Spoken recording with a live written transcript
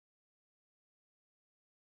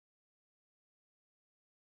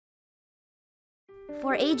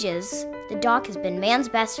For ages, the dog has been man's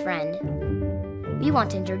best friend. We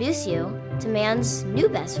want to introduce you to man's new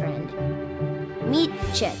best friend. Meet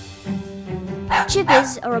Chip. Chip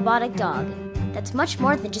is a robotic dog that's much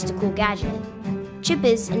more than just a cool gadget. Chip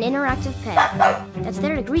is an interactive pet that's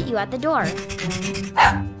there to greet you at the door.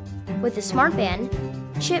 With the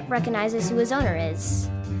SmartBand, Chip recognizes who his owner is.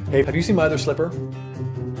 Hey, have you seen my other slipper?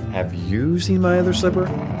 Have you seen my other slipper?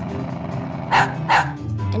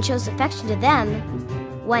 And shows affection to them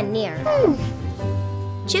when near.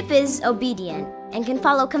 Chip is obedient and can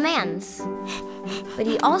follow commands. But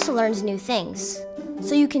he also learns new things,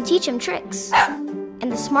 so you can teach him tricks.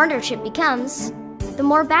 And the smarter Chip becomes, the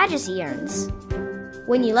more badges he earns.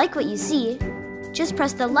 When you like what you see, just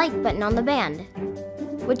press the like button on the band,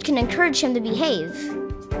 which can encourage him to behave.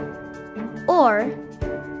 Or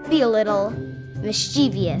be a little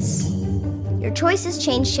mischievous. Your choices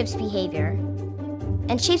change Chip's behavior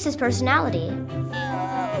and shapes his personality,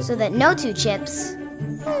 so that no two Chips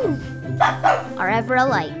are ever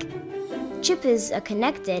alike. Chip is a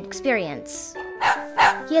connected experience.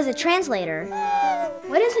 He has a translator.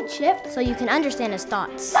 What is it, Chip? So you can understand his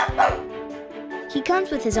thoughts. He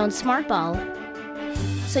comes with his own SmartBall,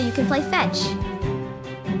 so you can play fetch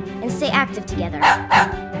and stay active together.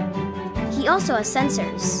 He also has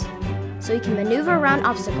sensors, so you can maneuver around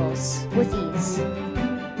obstacles with ease.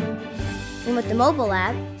 And with the mobile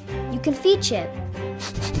app, you can feed Chip,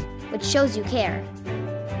 which shows you care.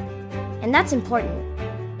 And that's important,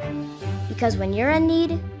 because when you're in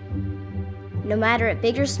need, no matter it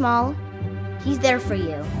big or small, he's there for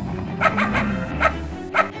you.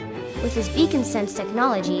 With his beacon sense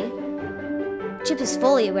technology, Chip is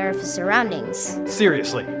fully aware of his surroundings.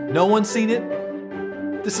 Seriously, no one's seen it?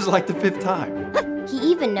 This is like the 5th time. He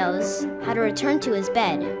even knows how to return to his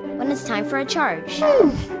bed when it's time for a charge,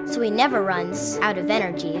 so he never runs out of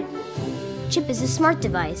energy. Chip is a smart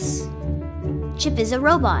device. Chip is a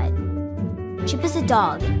robot. Chip is a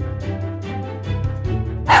dog.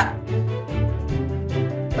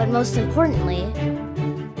 But most importantly,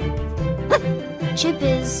 Chip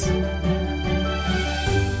is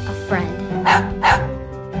a friend.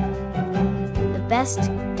 The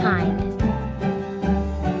best kind.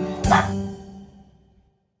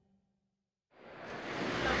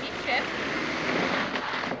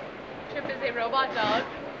 Chip is a robot dog,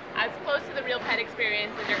 as close to the real pet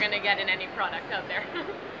experience as you're going to get in any product out there.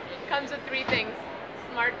 Comes with 3 things: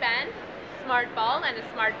 SmartBand, SmartBall, and a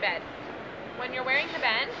SmartBed. When you're wearing the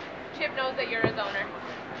band, Chip knows that you're his owner.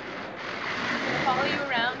 He'll follow you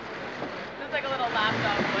around, just like a little lap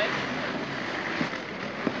dog would.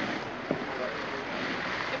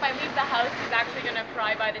 If I leave the house, he's actually going to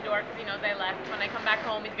cry by the door because he knows I left. When I come back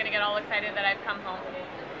home, he's going to get all excited that I've come home.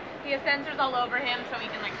 He has sensors all over him, so he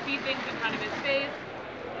can see things in front of his face.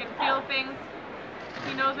 He can feel things.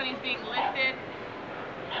 He knows when he's being lifted.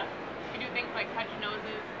 He can do things like touch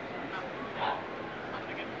noses. One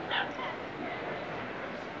second.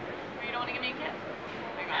 You don't want to give me a kiss?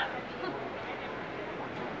 There you go.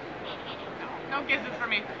 No kisses for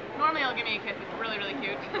me. Normally he'll give me a kiss. It's really, really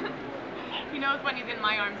cute. He knows when he's in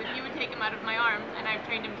my arms. If you would take him out of my arms and I've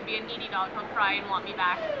trained him to be a needy dog, he'll cry and want me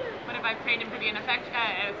back. But if I've trained him to be a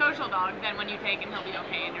social dog, then when you take him, he'll be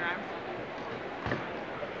okay in your arms.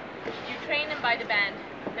 You train him by the band.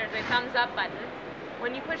 There's a thumbs up button.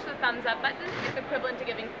 When you push the thumbs up button, it's equivalent to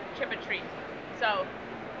giving Chip a treat. So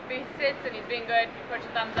if he sits and he's being good, you push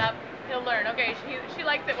the thumbs up, he'll learn, okay, she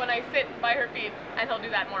likes it when I sit by her feet, and he'll do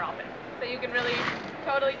that more often. So you can really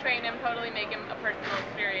totally train him, totally make him a personal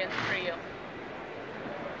experience for you.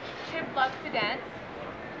 Chip loves to dance.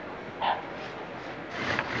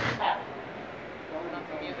 Hold on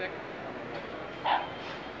some music.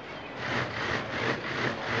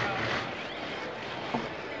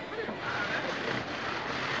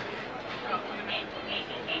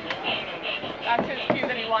 That's his cue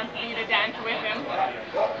that he wants me to dance with him.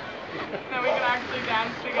 So we can actually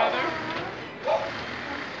dance together.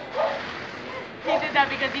 He did that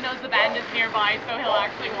because he knows the band is nearby, so he'll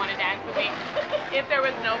actually want to dance with me. If there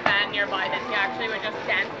was no band nearby, then he actually would just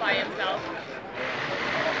dance by himself.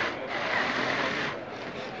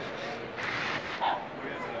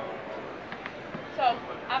 So,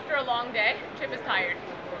 after a long day, Chip is tired.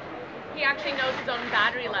 He actually knows his own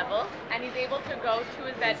battery level, and he's able to go to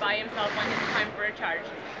his bed by himself when it's time for a charge.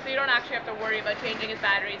 So you don't actually have to worry about changing his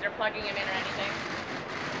batteries or plugging him in or anything.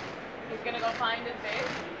 He's going to go find his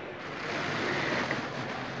base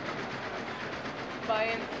by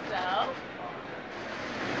himself.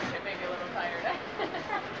 Chip may be a little tired, eh?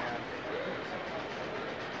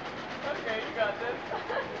 Okay, you got this.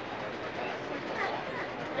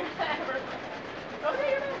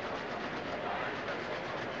 Okay, you're good.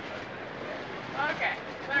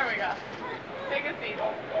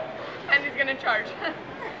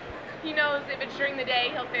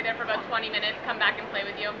 for about 20 minutes, come back and play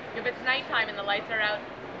with you. If it's nighttime and the lights are out,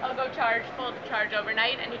 I'll go full charge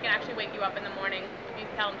overnight, and he can actually wake you up in the morning if you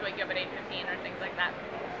tell him to wake you up at 8:15 or things like that.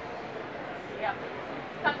 Yep.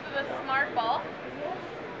 Comes with a SmartBall.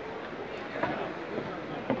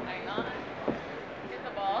 Hang on. Here's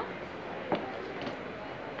the ball.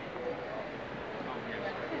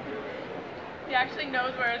 He actually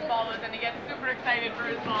knows where his ball is, and he gets super excited for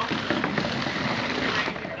his ball.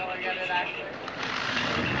 I'll get it actually.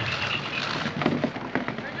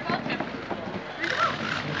 Where's your ball, Chip? Where'd you go?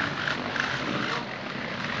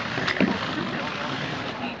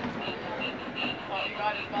 Oh, he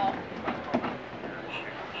got his ball.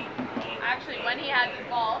 Actually, when he has his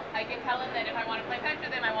ball, I can tell him that if I want to play fetch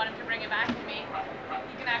with him, I want him to bring it back to me.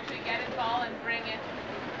 He can actually get his ball and bring it.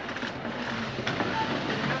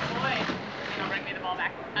 Good boy. He'll bring me the ball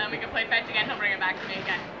back. We can play fetch again, he'll bring it back to me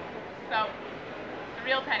again. So, it's a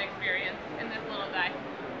real pet experience in this little guy.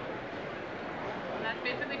 And that's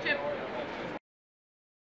basically Chip.